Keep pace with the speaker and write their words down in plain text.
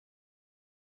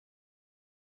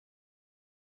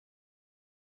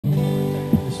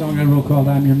song I wrote called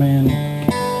I'm Your Man.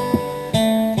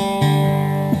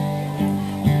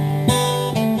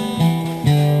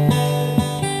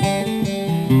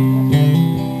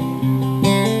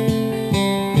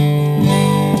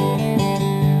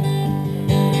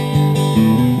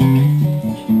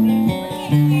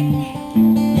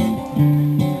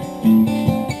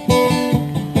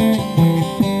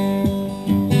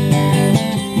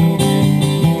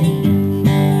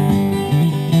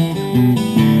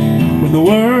 When the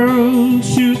world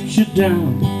shoots you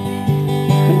down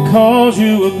and calls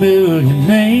you a million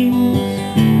names,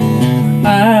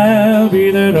 I'll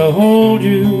be there to hold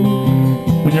you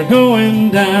when you're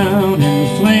going down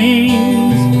in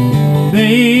flames.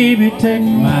 Baby, take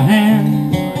my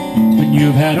hand. When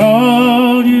you've had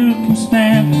all you can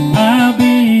stand, I'll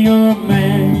be your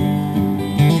man.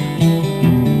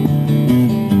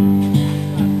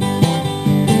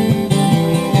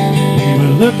 We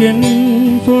were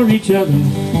looking for each other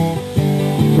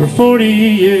for 40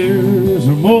 years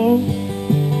or more.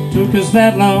 Took us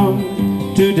that long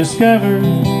to discover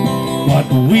what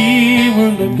we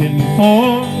were looking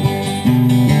for.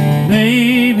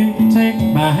 Baby, take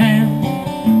my hand.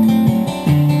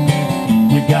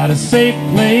 You got a safe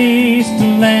place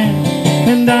to land,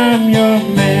 and I'm your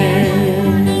man.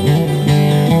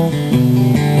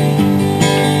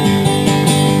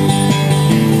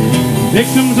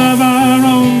 Victims of our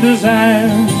own desire,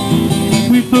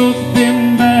 we've both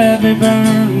been badly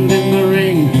burned in the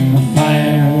ring of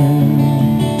fire.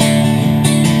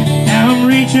 Now I'm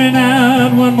reaching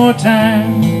out one more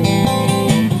time,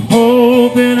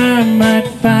 hoping I might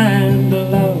find the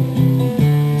love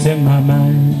that's in my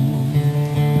mind.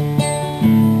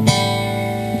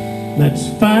 Let's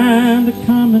find a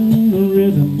common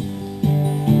rhythm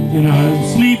in our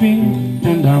sleeping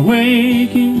and our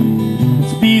waking.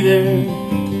 Let's be there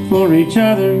for each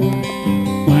other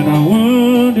when our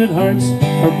wounded hearts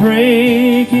are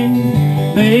breaking.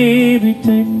 Baby,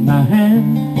 take my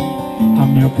hand.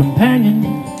 I'm your companion,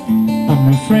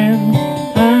 I'm your friend,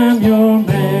 I'm your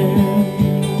man.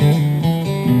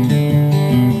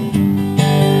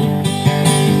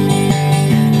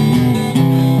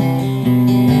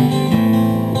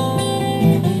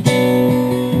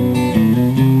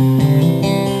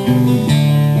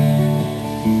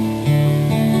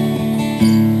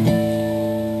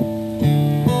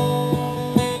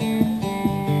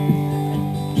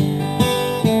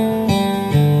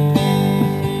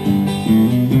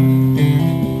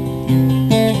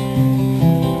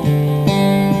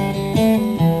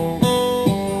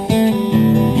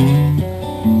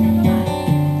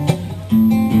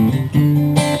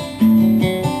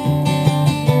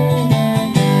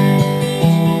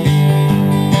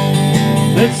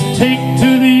 Let's take to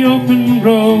the open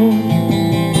road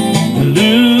to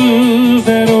lose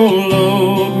that old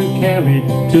load we carried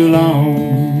too long.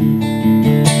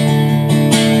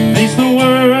 Face the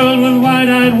world with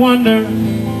wide-eyed wonder,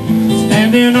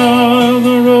 stand in awe of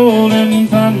the rolling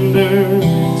thunder,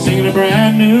 singing a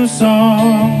brand new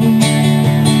song.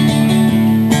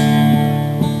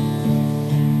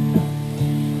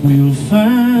 We'll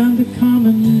find a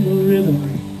common rhythm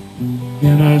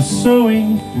in our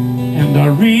sowing and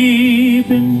our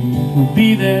reaping. We'll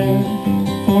be there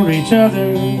for each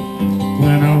other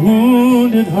when our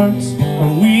wounded hearts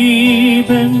are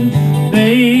weeping.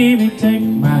 Baby, take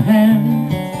my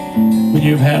hand. When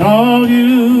you've had all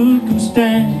you can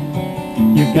stand,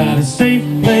 you've got a safe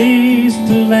place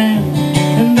to land,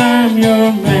 and I'm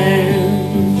your man.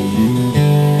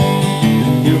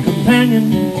 Your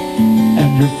companion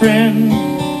and your friend,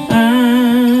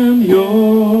 I'm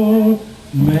your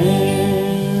man.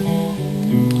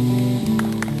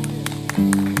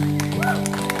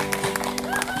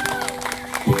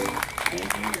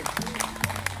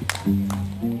 Thank you.